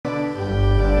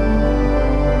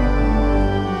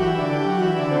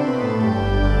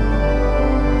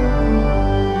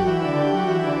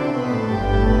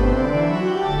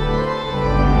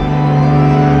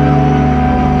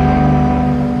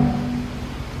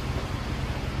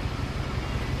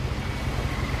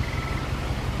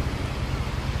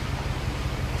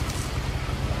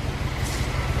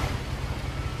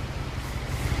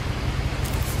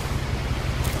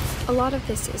A lot of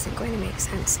this isn't going to make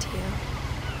sense to you,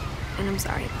 and I'm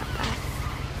sorry about that.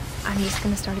 I'm just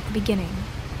gonna start at the beginning,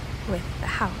 with the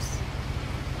house.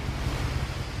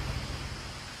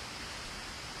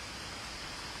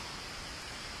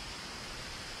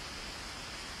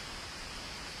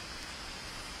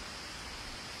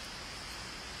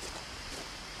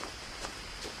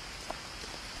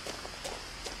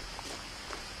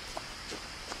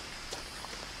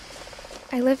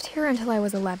 I lived here until I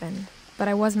was 11, but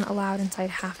I wasn't allowed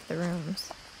inside half the rooms.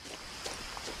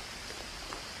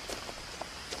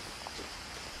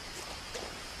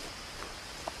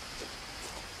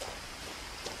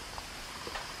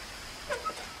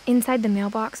 Inside the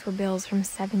mailbox were bills from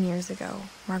 7 years ago,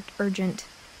 marked urgent,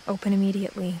 open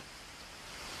immediately.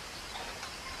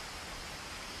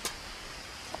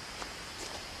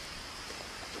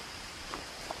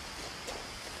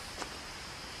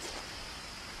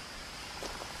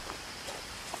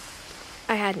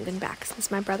 I hadn't been back since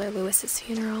my brother Lewis's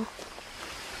funeral.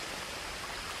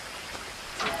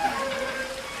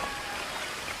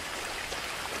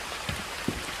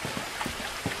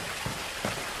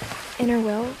 In her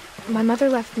will, my mother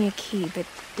left me a key, but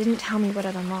didn't tell me what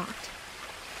it unlocked.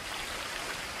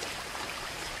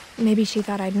 Maybe she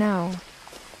thought I'd know,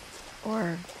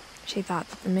 or she thought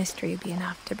that the mystery would be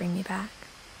enough to bring me back.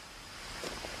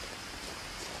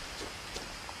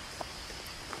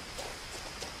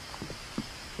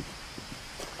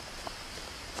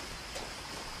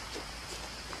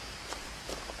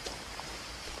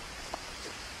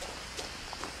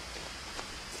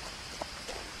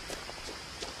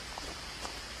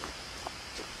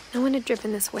 No one had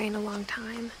driven this way in a long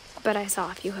time, but I saw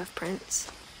a few hoof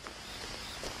prints.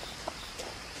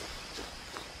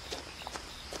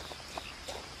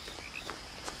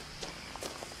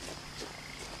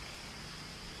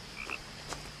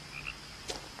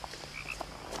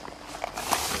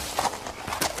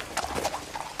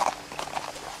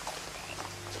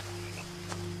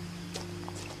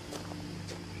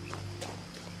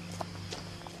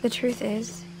 The truth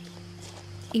is,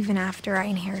 even after I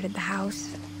inherited the house,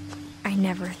 I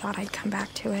never thought I'd come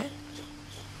back to it.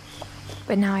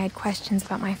 But now I had questions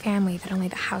about my family that only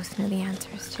the house knew the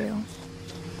answers to.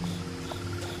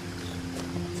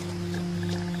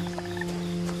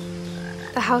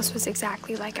 The house was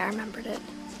exactly like I remembered it,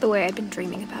 the way I'd been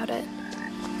dreaming about it.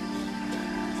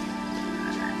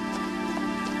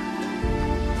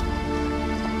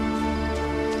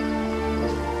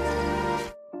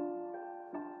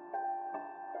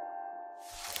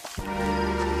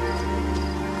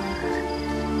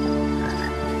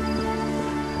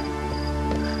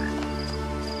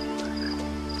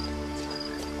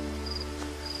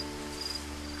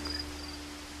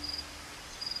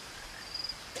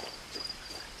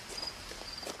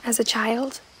 As a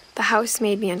child, the house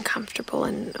made me uncomfortable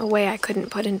in a way I couldn't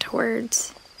put into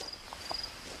words.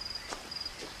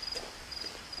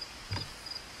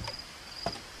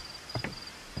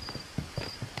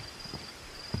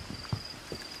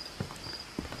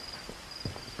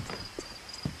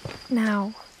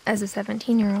 Now, as a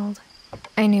 17-year-old,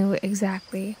 I knew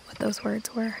exactly what those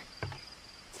words were.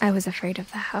 I was afraid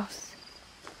of the house.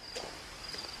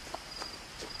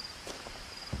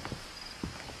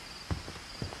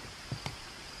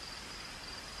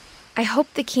 I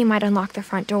hoped the key might unlock the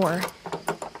front door.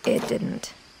 It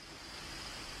didn't.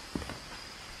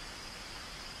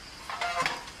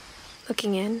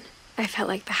 Looking in, I felt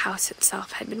like the house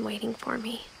itself had been waiting for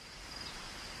me.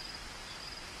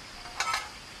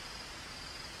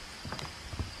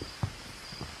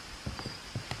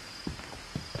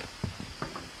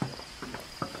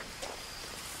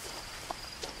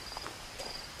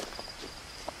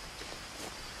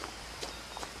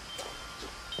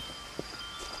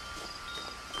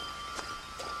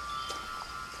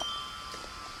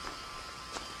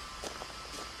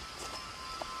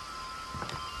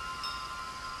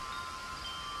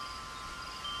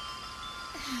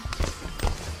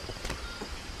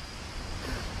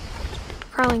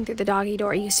 Crawling through the doggy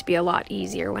door used to be a lot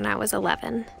easier when I was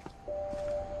 11.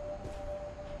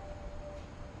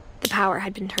 The power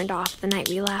had been turned off the night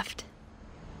we left.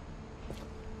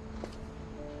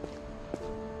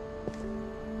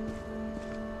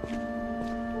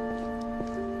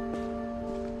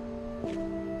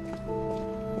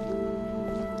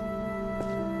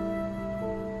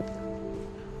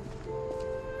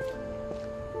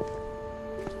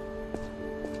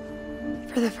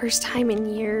 For the first time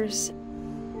in years,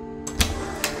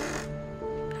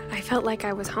 I felt like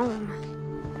I was home.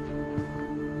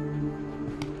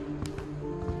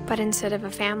 But instead of a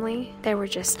family, there were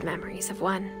just memories of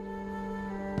one.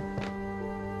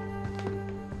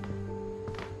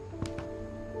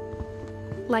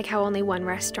 Like how only one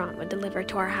restaurant would deliver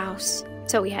to our house,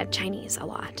 so we had Chinese a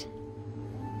lot.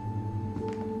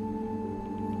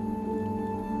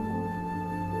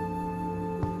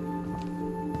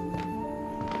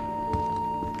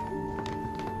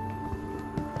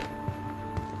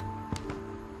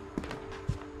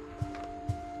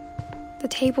 The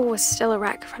table was still a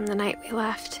wreck from the night we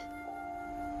left.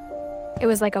 It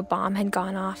was like a bomb had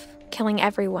gone off, killing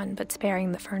everyone but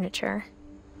sparing the furniture.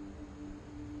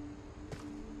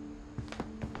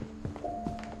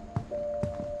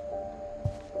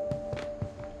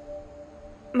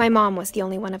 My mom was the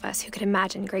only one of us who could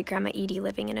imagine Great-Grandma Edie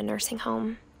living in a nursing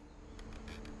home.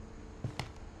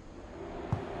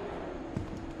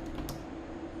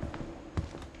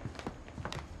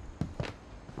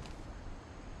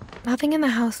 Nothing in the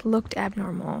house looked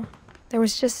abnormal. There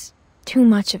was just too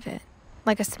much of it,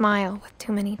 like a smile with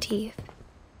too many teeth.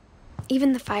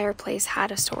 Even the fireplace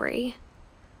had a story.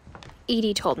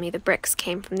 Edie told me the bricks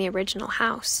came from the original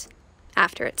house,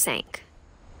 after it sank.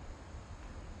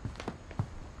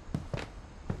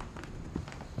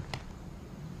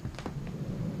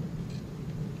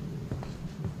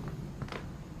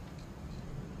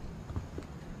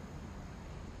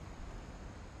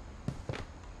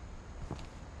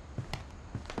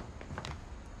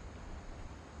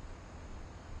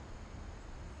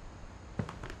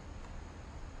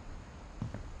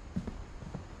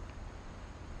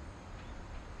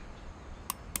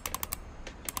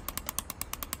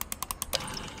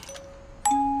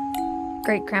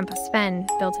 Great-Grandpa Sven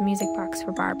built a music box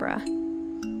for Barbara,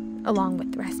 along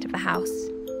with the rest of the house.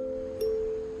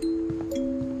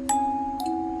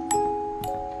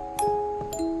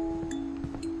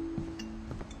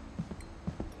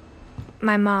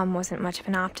 My mom wasn't much of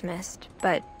an optimist,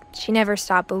 but she never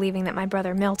stopped believing that my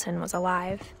brother Milton was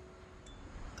alive.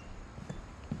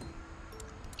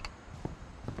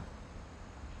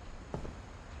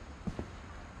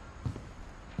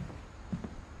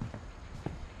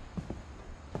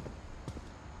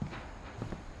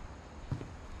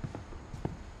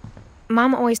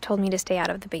 Mom always told me to stay out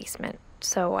of the basement,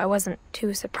 so I wasn't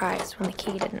too surprised when the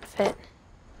key didn't fit.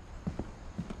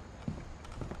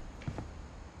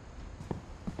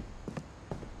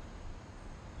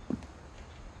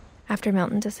 After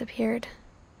Milton disappeared,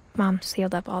 Mom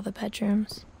sealed up all the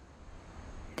bedrooms.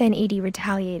 Then Edie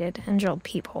retaliated and drilled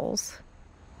peepholes.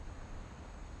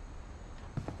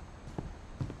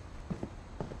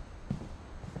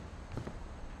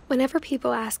 Whenever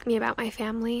people ask me about my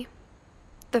family,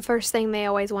 the first thing they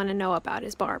always want to know about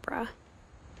is Barbara.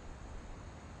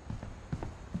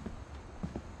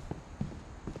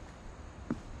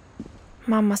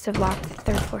 Mom must have locked the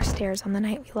third floor stairs on the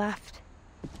night we left.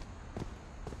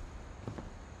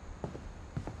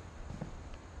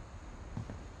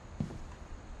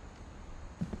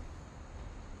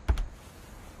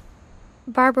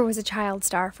 Barbara was a child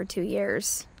star for 2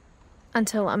 years,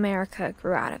 until America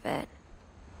grew out of it.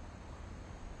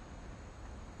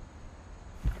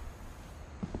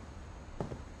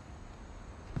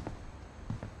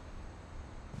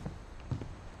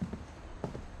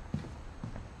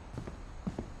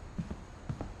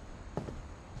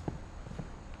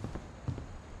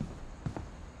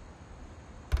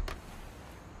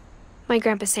 My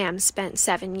Grandpa Sam spent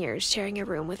 7 years sharing a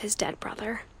room with his dead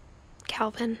brother,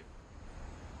 Calvin.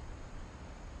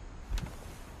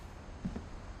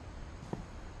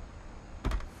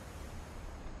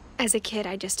 As a kid,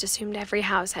 I just assumed every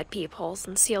house had peepholes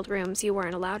and sealed rooms you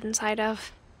weren't allowed inside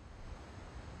of.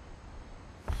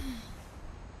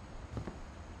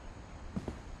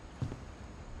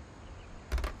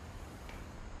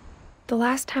 The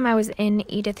last time I was in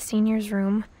Edith Sr.'s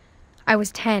room, I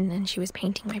was 10 and she was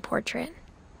painting my portrait.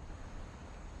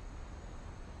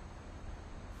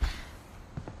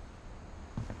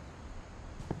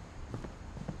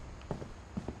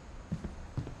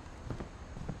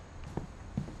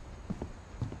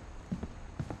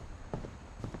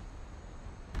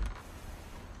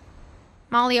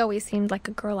 Molly always seemed like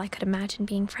a girl I could imagine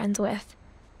being friends with,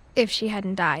 if she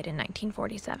hadn't died in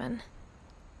 1947.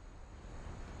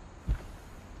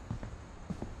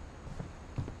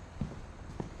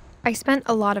 I spent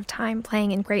a lot of time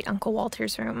playing in Great Uncle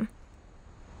Walter's room.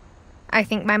 I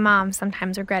think my mom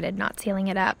sometimes regretted not sealing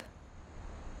it up.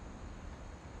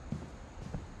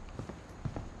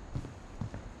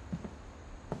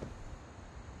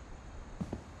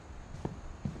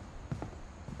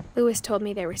 Lewis told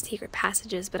me there were secret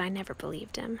passages, but I never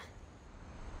believed him.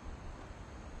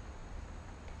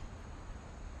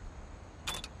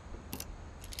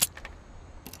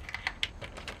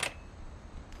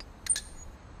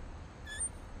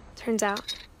 Turns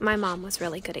out, my mom was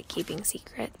really good at keeping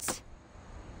secrets.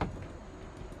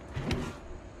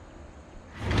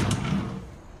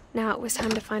 Now it was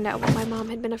time to find out what my mom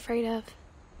had been afraid of.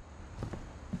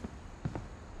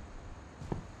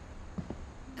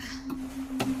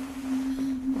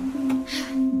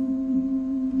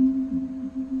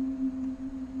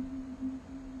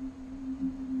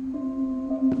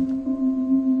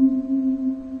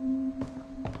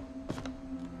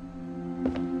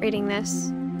 Reading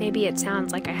this, maybe it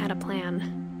sounds like I had a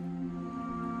plan.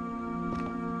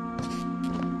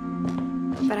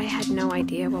 But I had no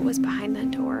idea what was behind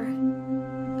that door.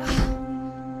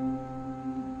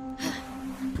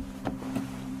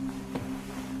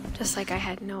 Just like I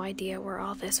had no idea where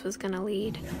all this was gonna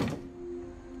lead.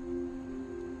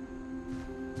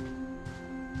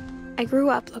 I grew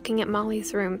up looking at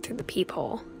Molly's room through the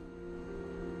peephole.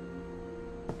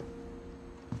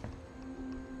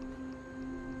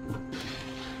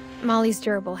 Molly's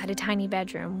gerbil had a tiny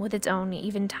bedroom with its own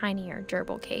even tinier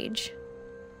gerbil cage.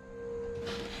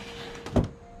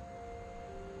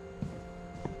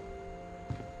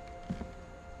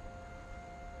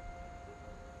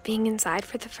 Being inside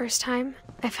for the first time,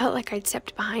 I felt like I'd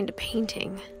stepped behind a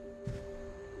painting.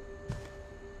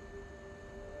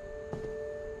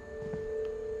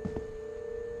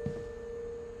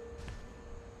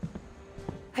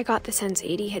 I got the sense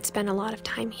Edie had spent a lot of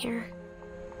time here,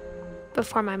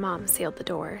 before my mom sealed the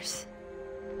doors.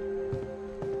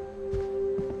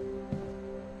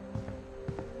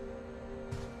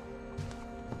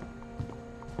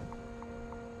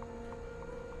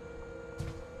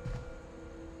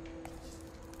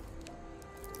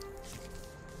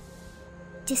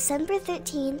 December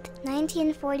 13th,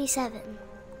 1947.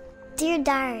 Dear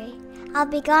Diary, I'll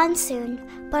be gone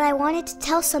soon, but I wanted to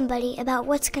tell somebody about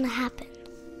what's gonna happen.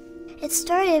 It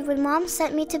started when Mom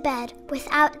sent me to bed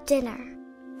without dinner.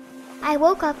 I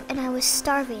woke up and I was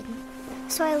starving,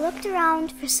 so I looked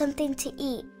around for something to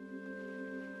eat.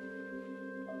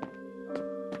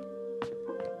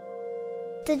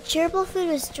 The gerbil food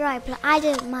was dry, but I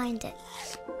didn't mind it.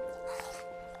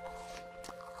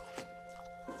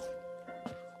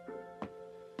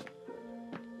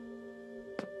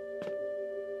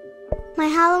 My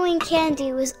Halloween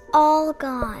candy was all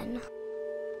gone.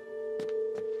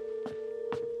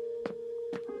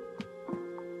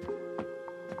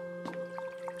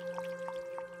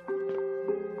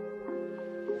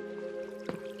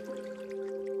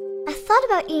 I thought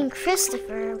about eating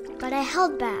Christopher, but I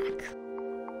held back.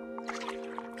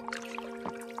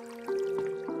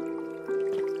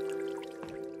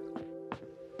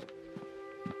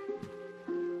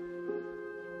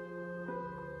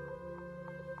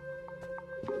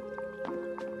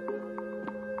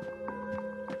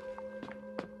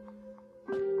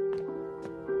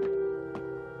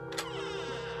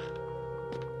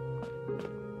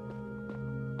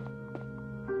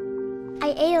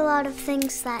 I ate a lot of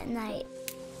things that night.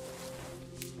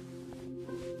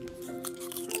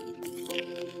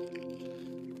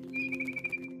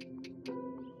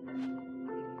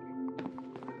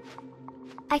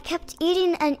 I kept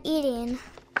eating and eating.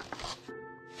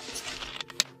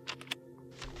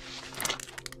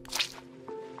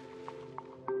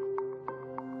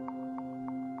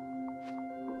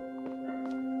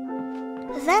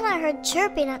 Then I heard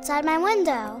chirping outside my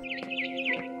window.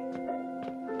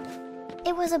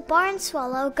 It was a barn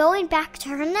swallow going back to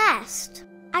her nest.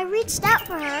 I reached out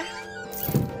for her.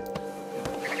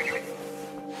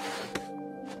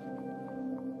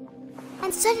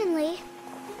 And suddenly,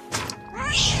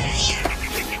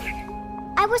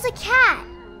 I was a cat.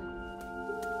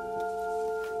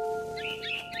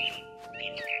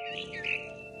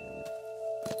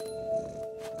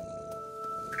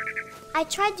 I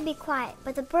tried to be quiet,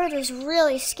 but the bird was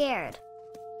really scared.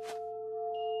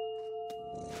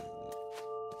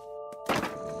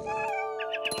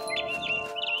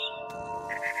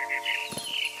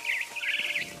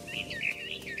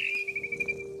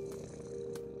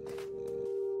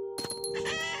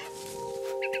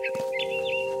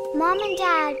 Mom and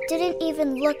Dad didn't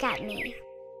even look at me.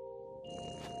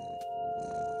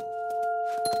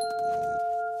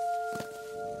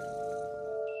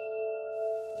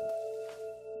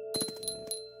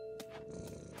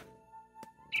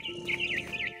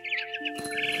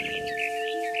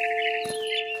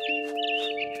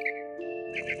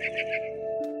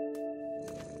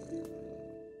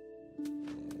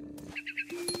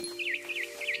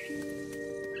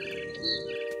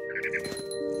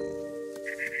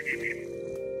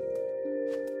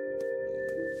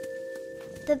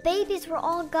 The babies were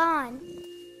all gone.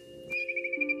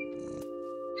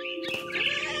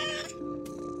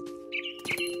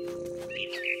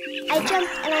 I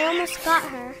jumped and I almost got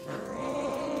her.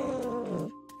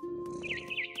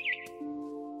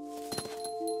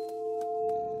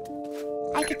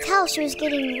 I could tell she was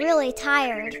getting really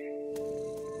tired.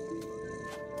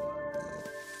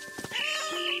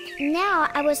 Now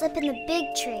I was up in the big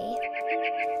tree.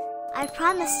 I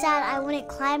promised Dad I wouldn't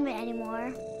climb it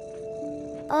anymore.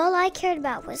 All I cared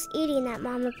about was eating that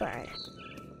mama bird.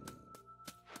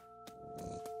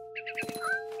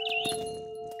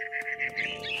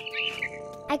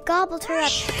 I gobbled her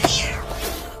up.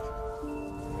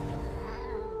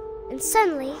 And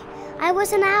suddenly, I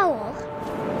was an owl.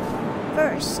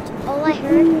 First, all I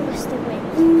heard was the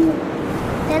wind.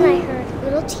 Then I heard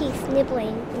little teeth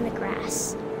nibbling in the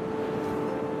grass.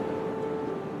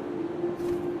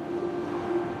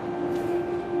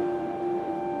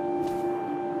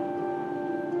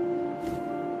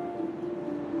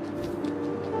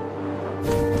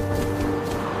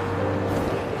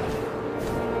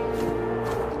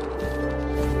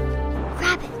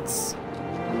 Rabbits.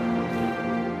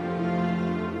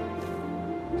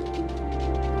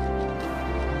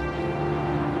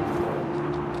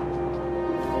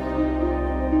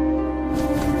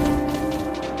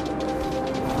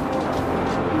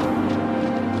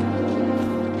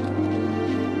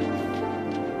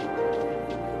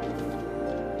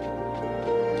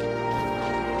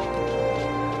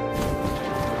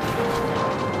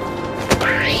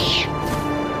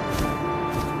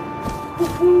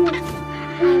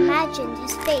 I imagined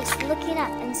his face looking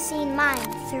up and seeing mine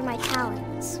through my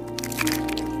talons.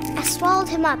 I swallowed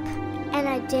him up, and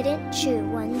I didn't chew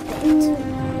one bit.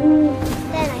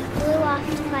 Then I flew off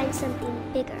to find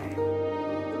something bigger.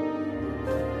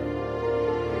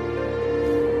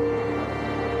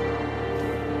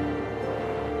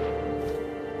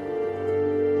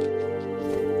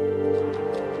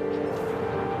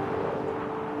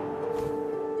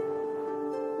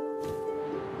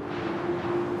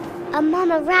 A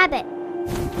mama rabbit.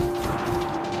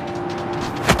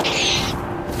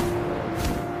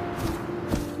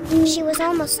 She was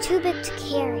almost too big to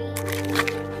carry.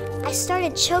 I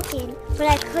started choking, but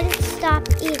I couldn't stop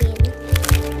eating.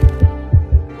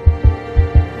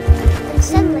 And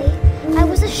suddenly, I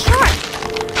was a shark.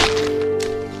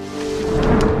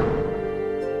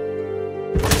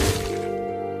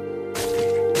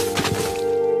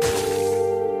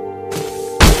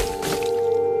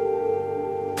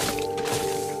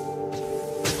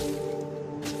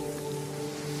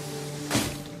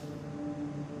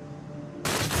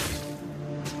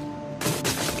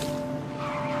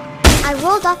 I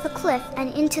rolled off a cliff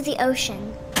and into the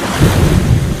ocean.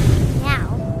 Now,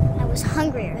 I was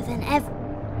hungrier than ever.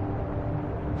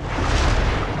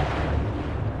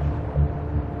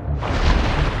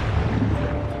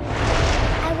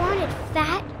 I wanted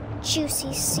fat,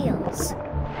 juicy seals.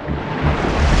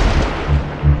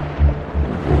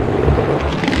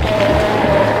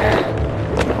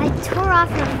 I tore off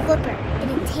her flipper, and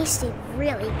it tasted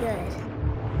really good.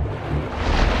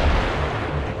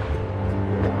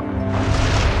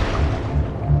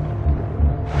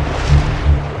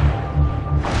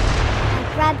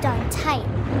 Grabbed on tight.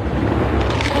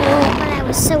 When I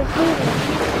was so hungry,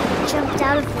 I jumped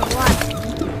out of the water.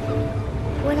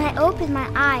 When I opened my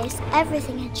eyes,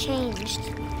 everything had changed.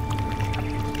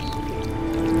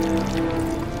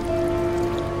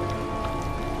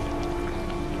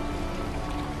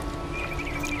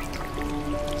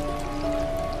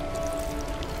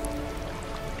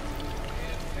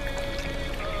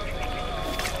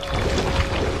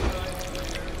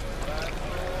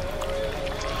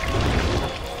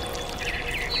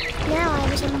 Now I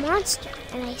was a monster,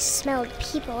 and I smelled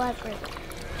people everywhere.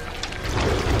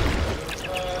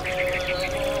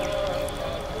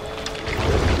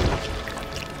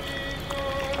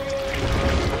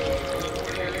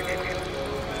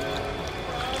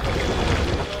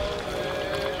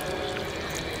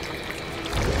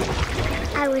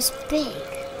 I was big,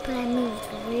 but I moved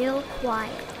real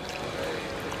quiet.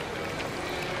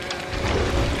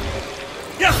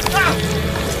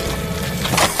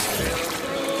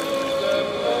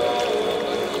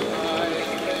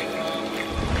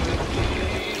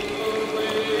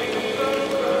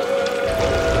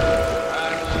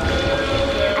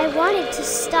 I wanted to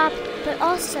stop, but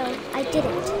also I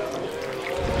didn't.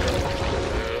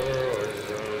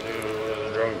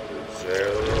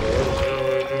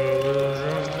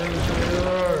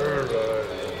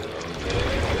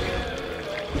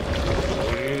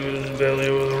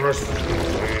 Belly with a rusty,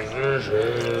 his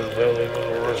belly with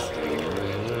a rusty,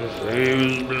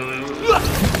 his belly with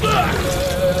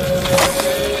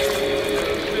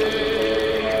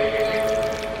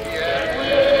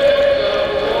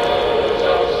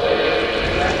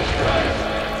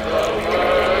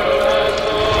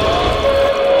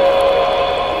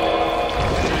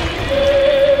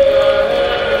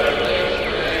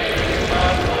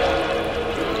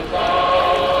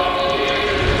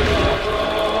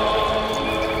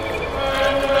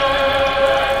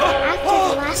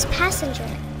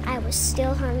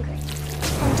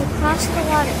Across the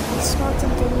water, I smelled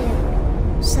something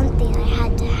new. Something I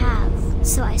had to have,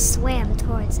 so I swam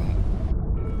towards it.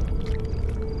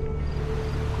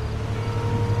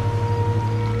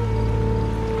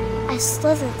 I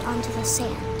slithered onto the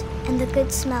sand, and the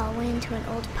good smell went into an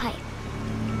old pipe.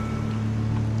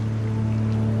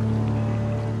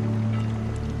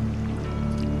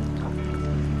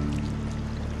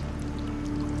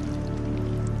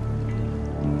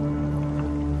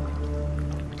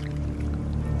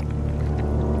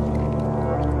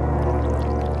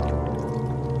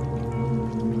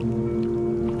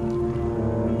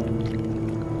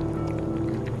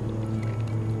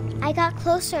 I got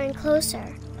closer and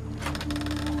closer.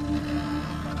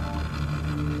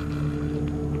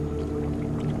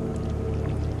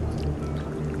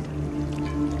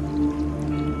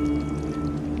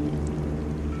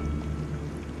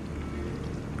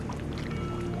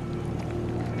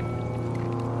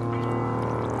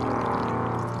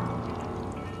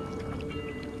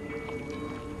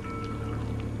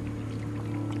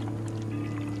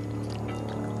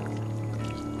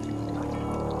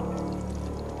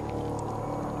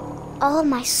 All of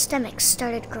my stomach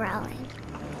started growling.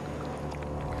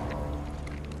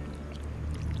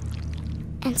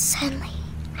 And suddenly,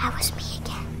 I was me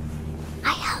again.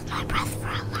 I held my breath for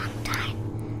a long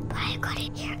time, but I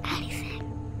couldn't hear anything.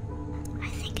 I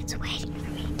think it's waiting for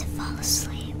me to fall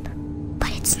asleep. But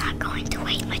it's not going to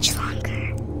wait much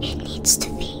longer. It needs to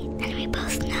feed, and we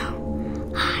both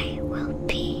know I will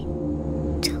be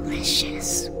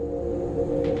delicious.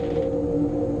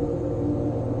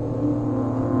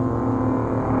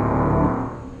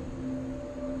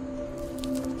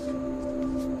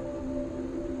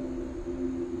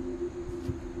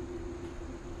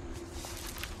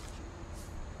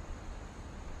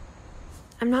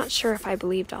 I'm not sure if I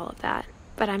believed all of that,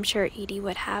 but I'm sure Edie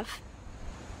would have.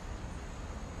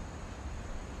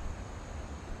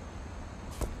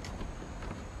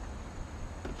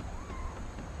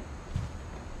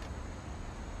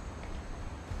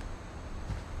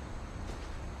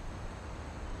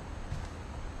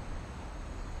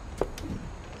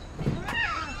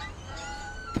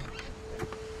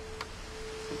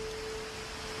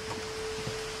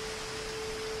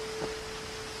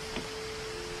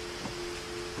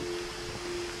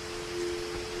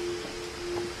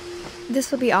 This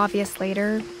will be obvious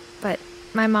later, but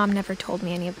my mom never told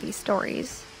me any of these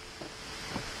stories.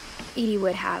 Edie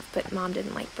would have, but Mom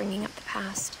didn't like bringing up the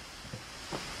past.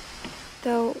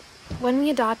 Though, when we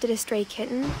adopted a stray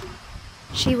kitten,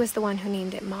 she was the one who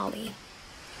named it Molly.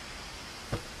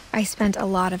 I spent a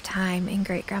lot of time in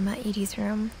Great-Grandma Edie's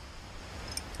room.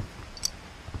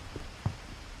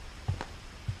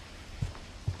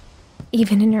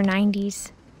 Even in her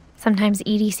 90s, sometimes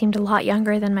Edie seemed a lot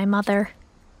younger than my mother.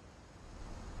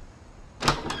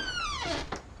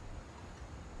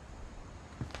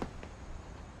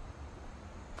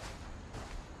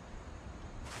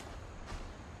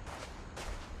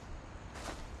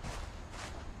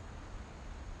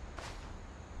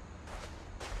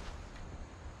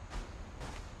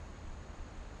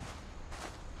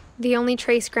 The only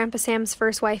trace Grandpa Sam's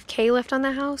first wife Kay left on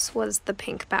the house was the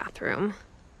pink bathroom.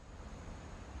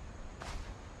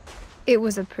 It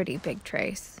was a pretty big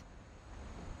trace.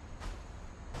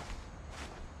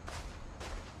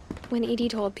 When Edie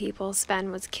told people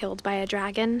Sven was killed by a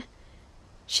dragon,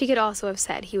 she could also have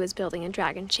said he was building a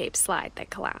dragon-shaped slide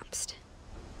that collapsed.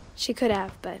 She could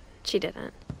have, but she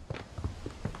didn't.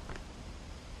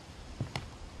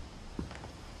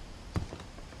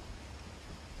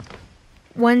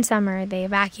 One summer, they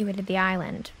evacuated the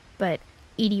island, but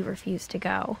Edie refused to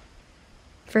go.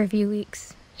 For a few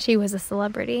weeks, she was a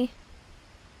celebrity.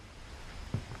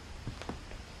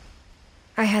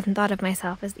 I hadn't thought of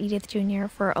myself as Edith Jr.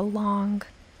 for a long,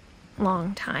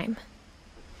 long time.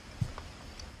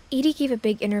 Edie gave a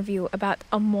big interview about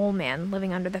a mole man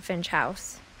living under the Finch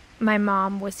house. My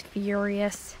mom was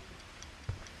furious.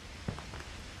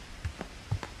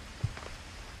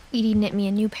 Edie knit me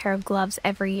a new pair of gloves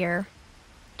every year,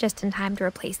 just in time to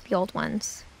replace the old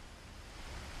ones.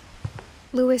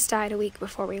 Louis died a week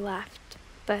before we left,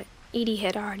 but Edie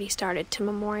had already started to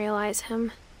memorialize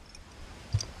him.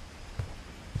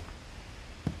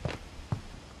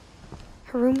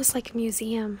 Her room was like a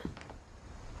museum.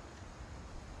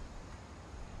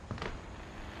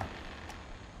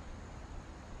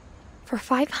 For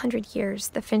 500 years,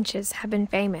 the Finches have been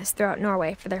famous throughout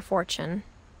Norway for their fortune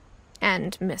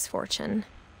and misfortune.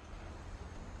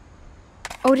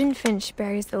 Odin Finch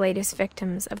buries the latest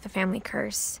victims of the family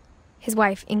curse, his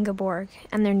wife Ingeborg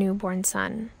and their newborn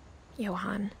son,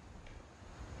 Johan.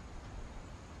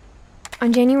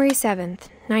 On January 7th,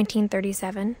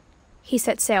 1937, he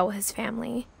set sail with his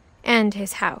family and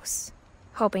his house,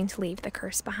 hoping to leave the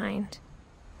curse behind.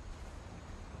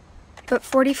 But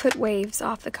 40-foot waves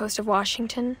off the coast of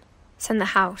Washington send the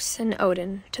house and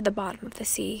Odin to the bottom of the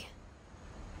sea.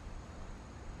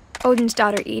 Odin's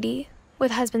daughter Edith,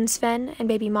 with husband Sven and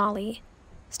baby Molly,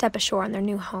 step ashore on their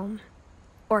new home,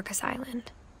 Orcas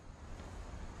Island.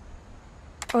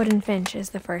 Odin Finch is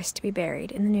the first to be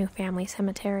buried in the new family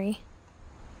cemetery.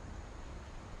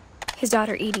 His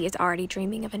daughter Edie is already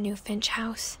dreaming of a new Finch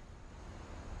house.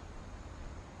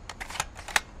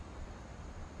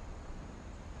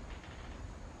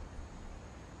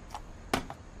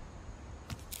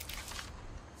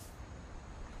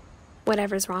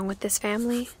 Whatever's wrong with this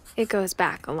family, it goes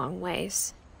back a long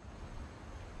ways.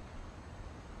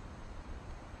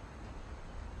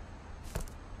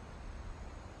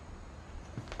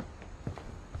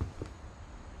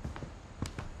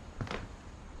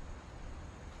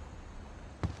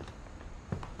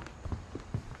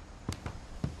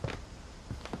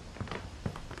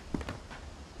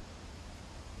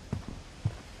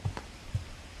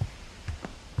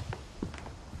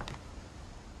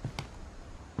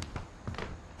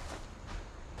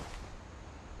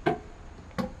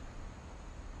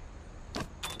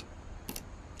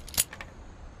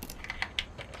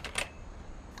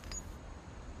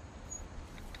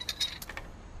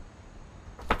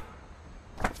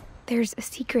 There's a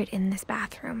secret in this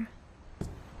bathroom.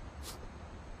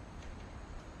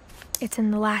 It's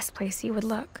in the last place you would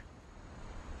look.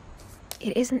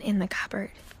 It isn't in the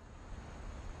cupboard.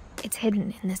 It's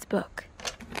hidden in this book.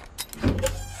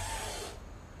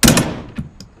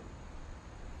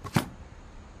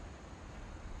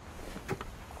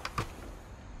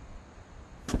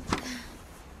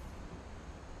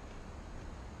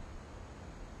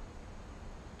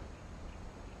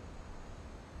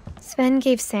 Sven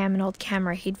gave Sam an old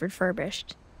camera he'd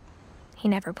refurbished. He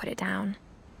never put it down.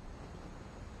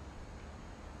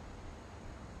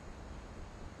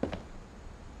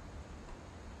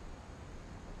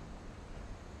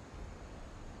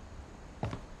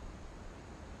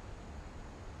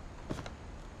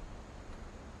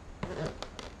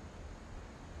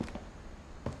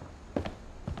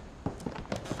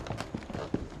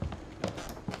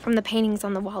 From the paintings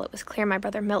on the wall, it was clear my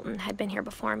brother Milton had been here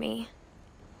before me.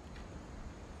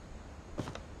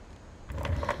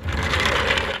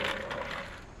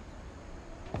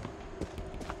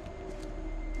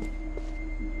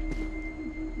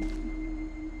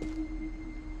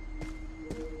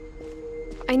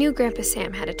 I knew Grandpa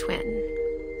Sam had a twin.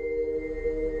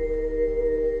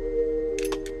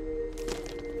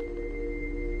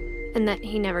 And that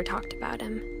he never talked about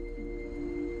him.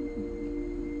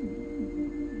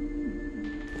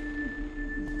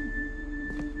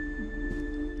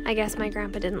 I guess my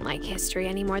grandpa didn't like history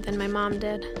any more than my mom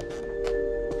did.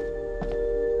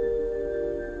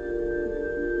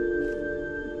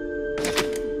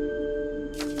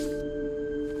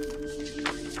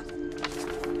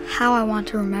 How I Want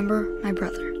to Remember My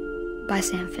Brother by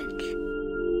Sam Finch.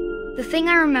 The thing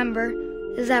I remember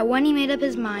is that when he made up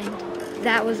his mind,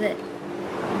 that was it.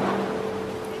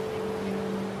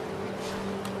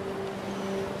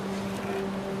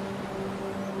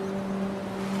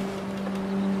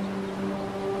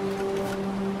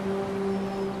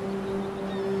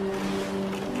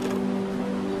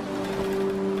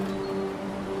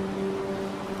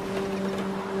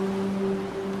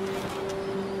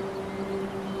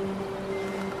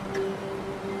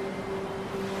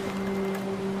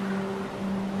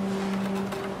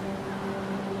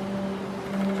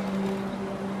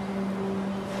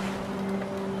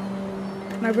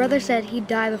 My brother said he'd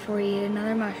die before he ate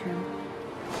another mushroom,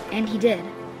 and he did.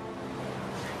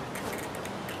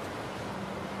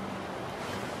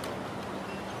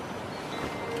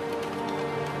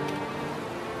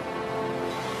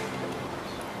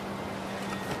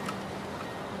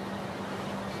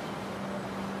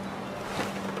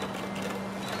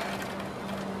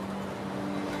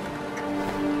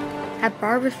 At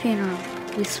Barbara's funeral,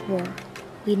 we swore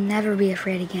we'd never be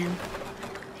afraid again,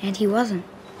 and he wasn't.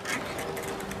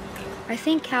 I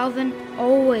think Calvin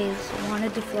always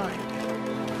wanted to fly.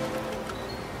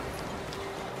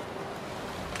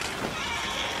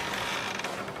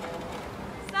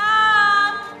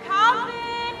 Sam!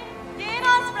 Calvin!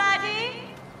 Dinner's ready!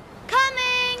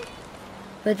 Coming!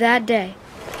 But that day,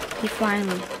 he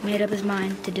finally made up his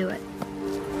mind to do it.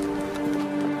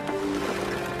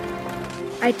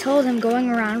 I told him going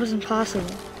around was impossible.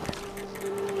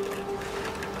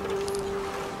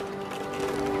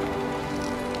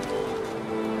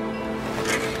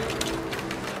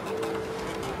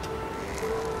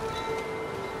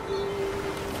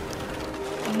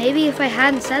 Maybe if I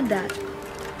hadn't said that.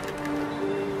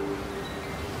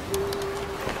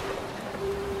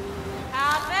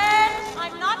 Alvin,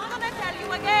 I'm not gonna tell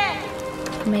you again.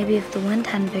 Maybe if the wind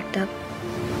hadn't picked up.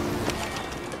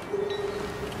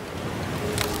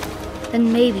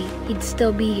 Then maybe he'd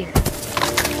still be here.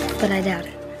 But I doubt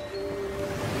it.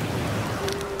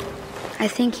 I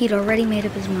think he'd already made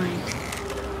up his mind.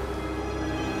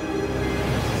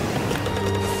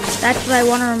 That's what I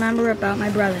want to remember about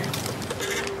my brother.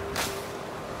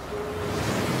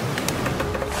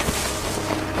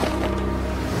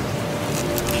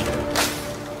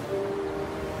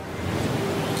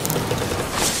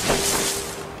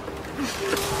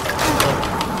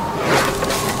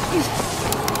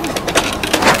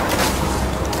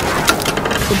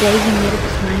 The day he made up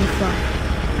his mind to fly.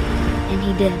 And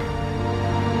he did.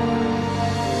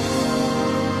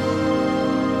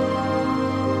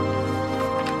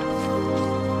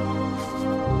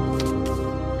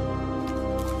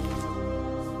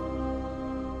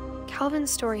 Calvin's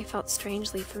story felt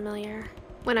strangely familiar.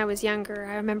 When I was younger,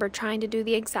 I remember trying to do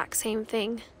the exact same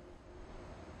thing.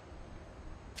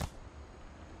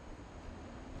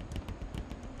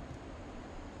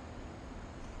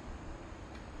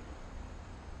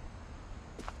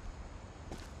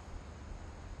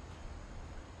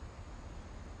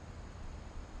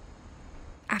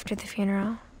 After the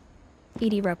funeral,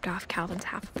 Edie roped off Calvin's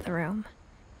half of the room.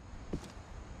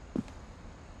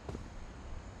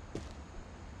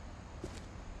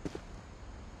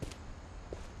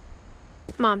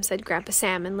 Mom said Grandpa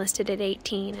Sam enlisted at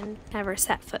 18 and never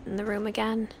set foot in the room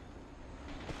again.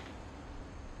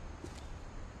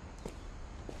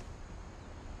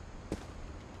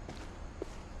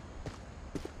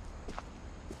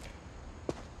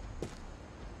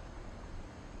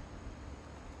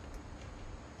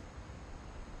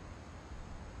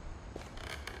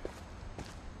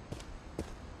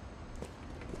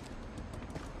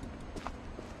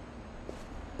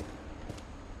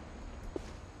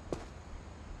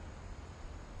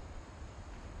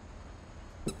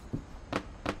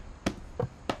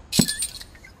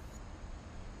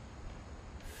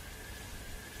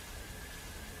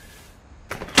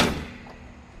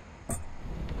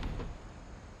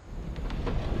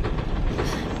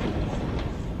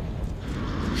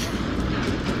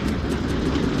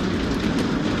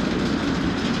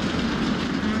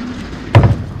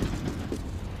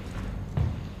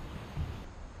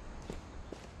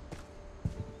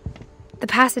 The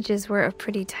passages were a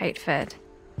pretty tight fit.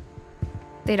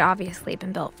 They'd obviously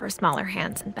been built for smaller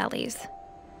hands and bellies.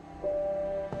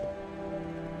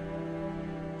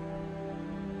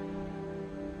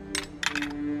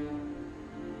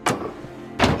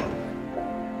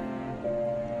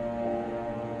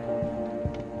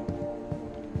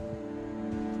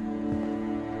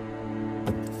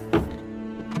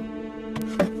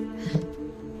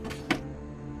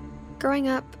 Growing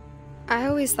up, I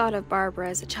always thought of Barbara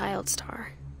as a child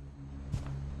star.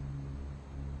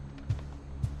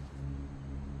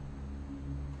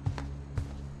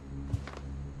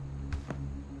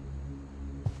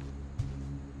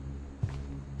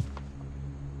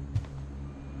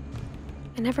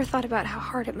 I never thought about how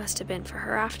hard it must have been for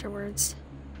her afterwards.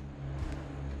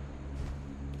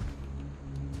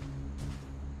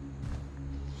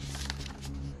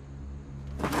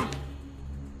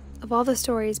 Of all the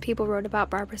stories people wrote about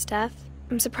Barbara's death,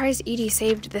 I'm surprised Edie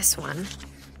saved this one.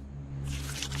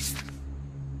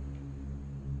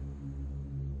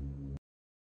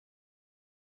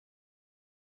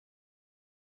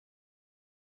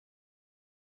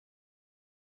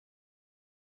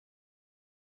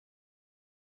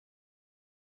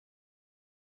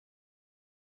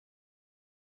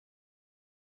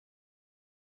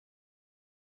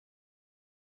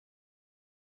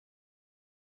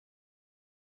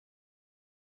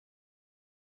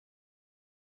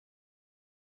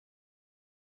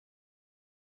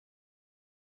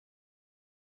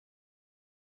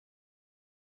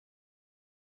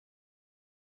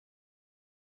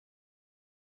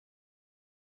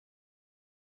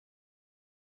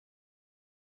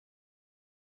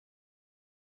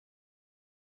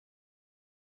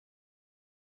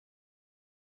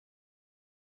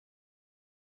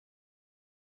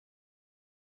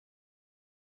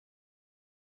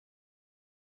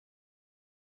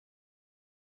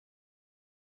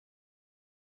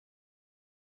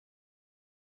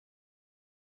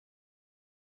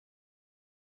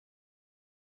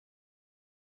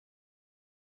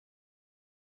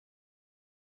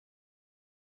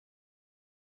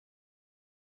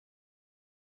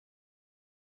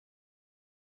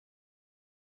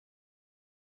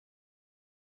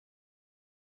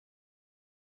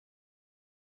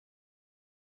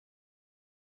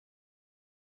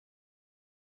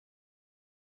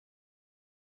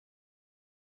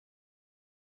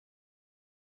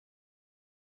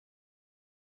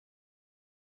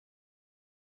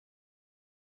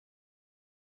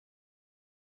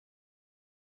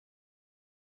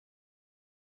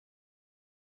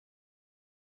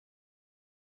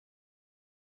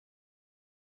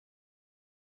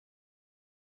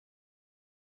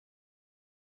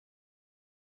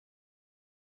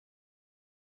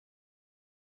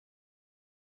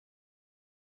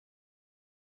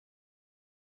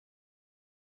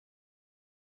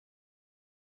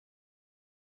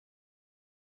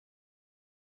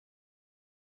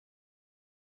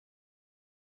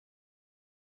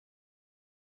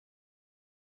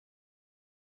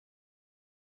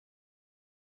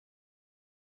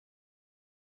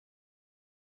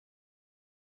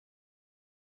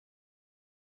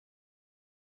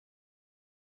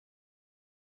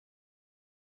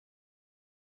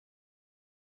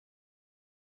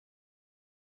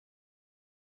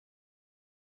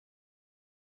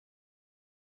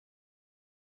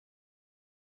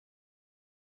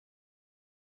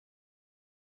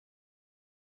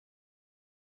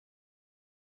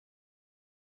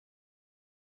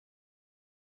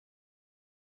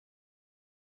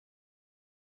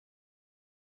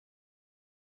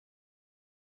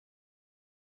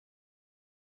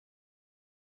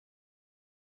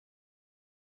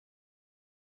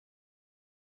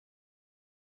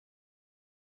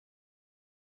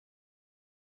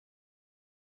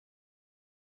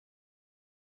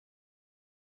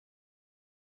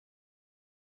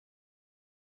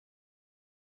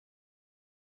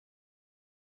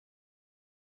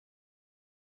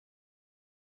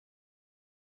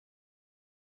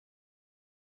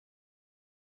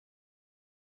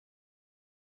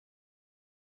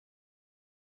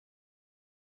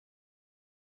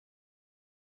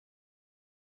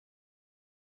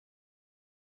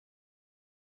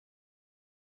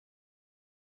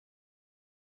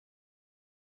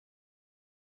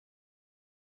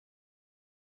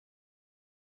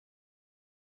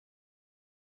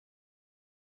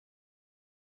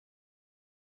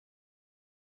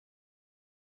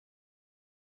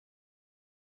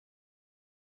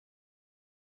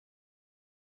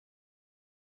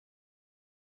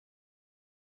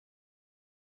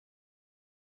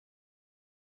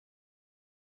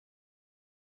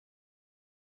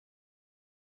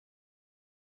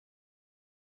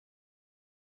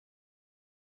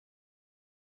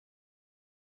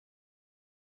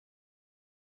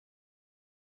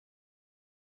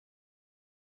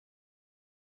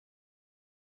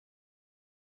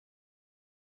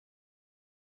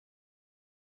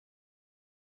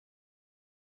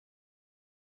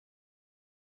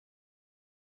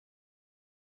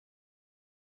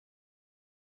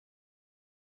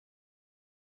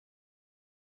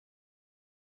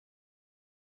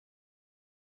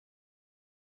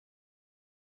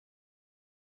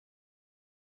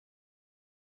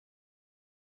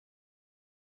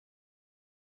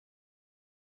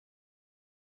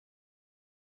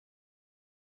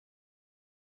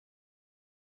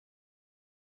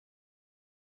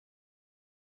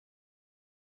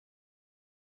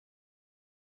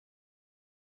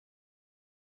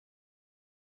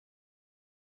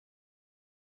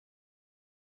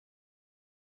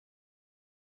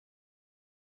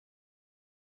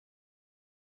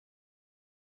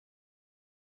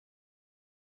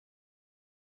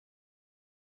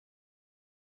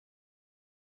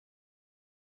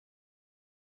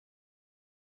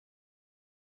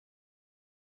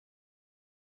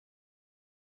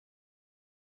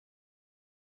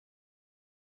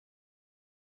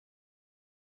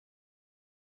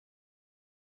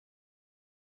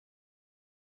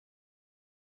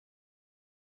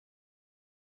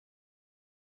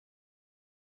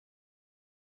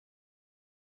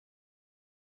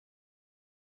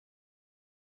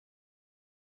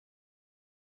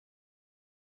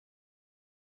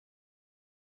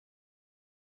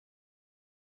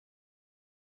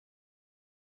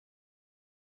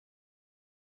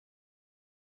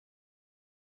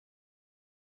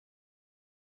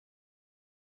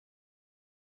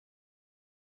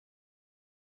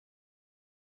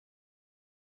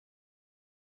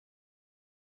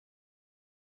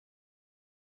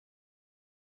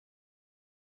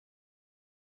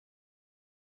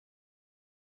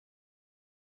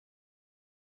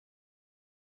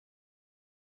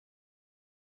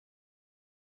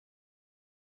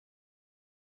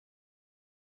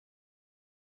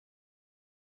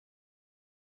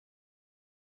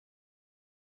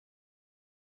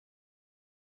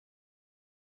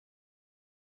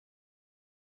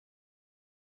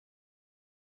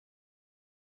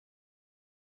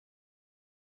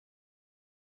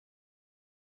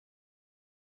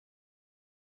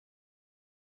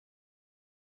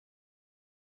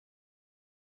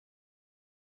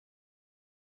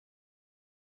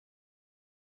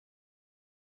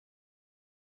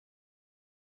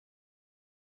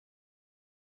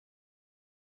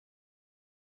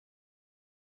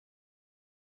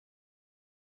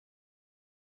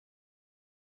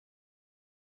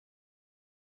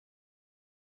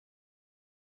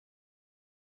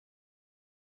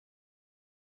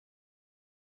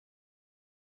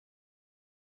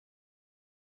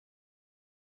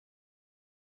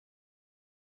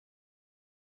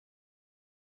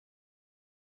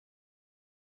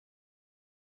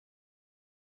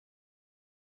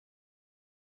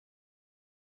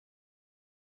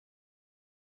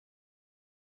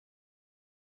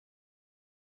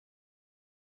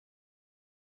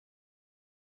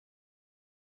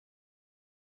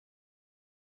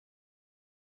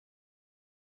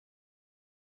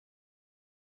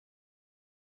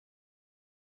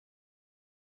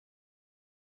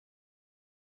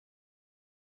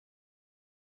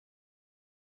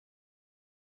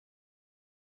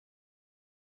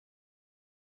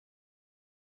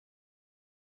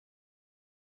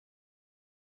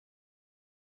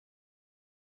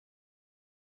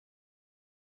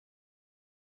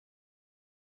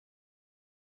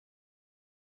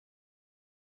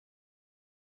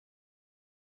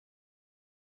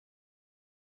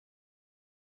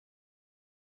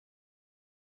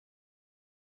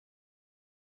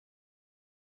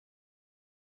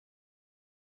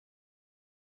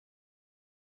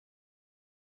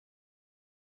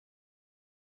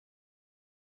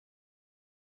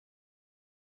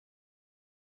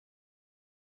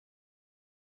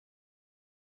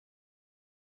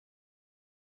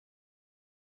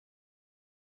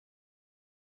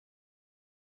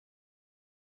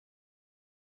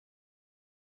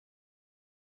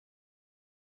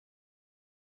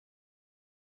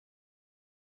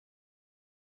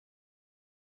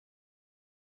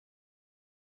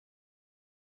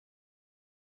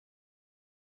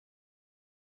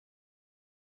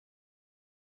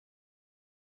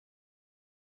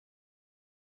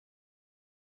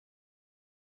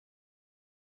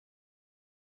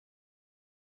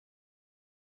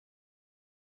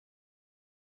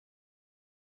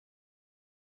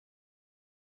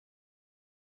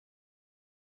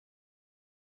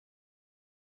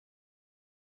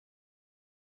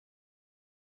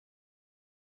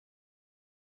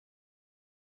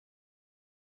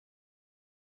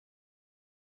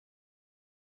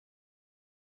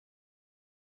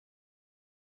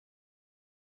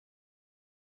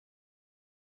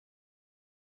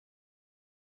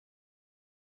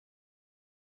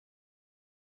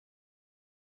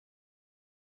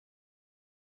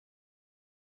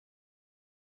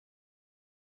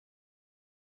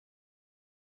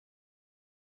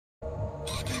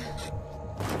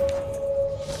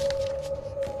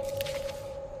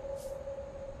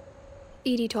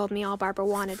 Edie told me all Barbara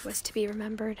wanted was to be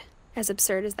remembered, as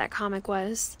absurd as that comic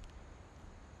was.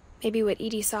 Maybe what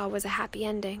Edie saw was a happy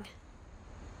ending.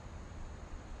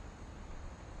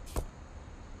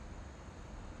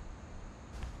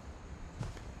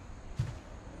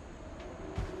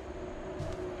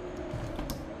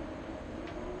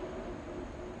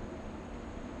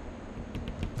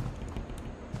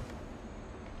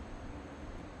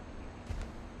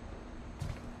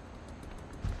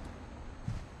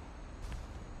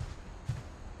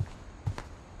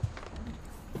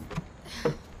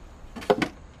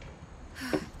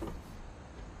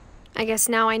 I guess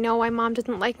now I know why Mom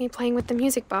didn't like me playing with the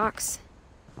music box.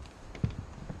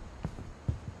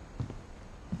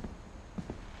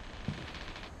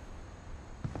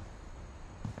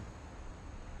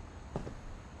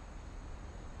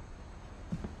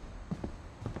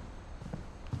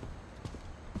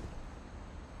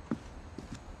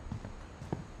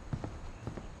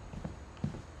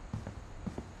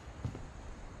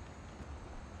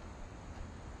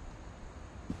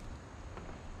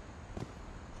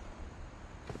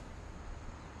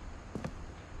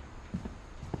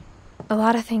 A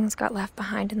lot of things got left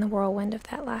behind in the whirlwind of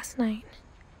that last night.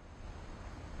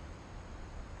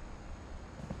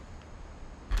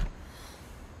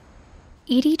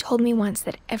 Edie told me once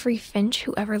that every Finch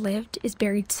who ever lived is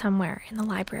buried somewhere in the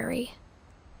library.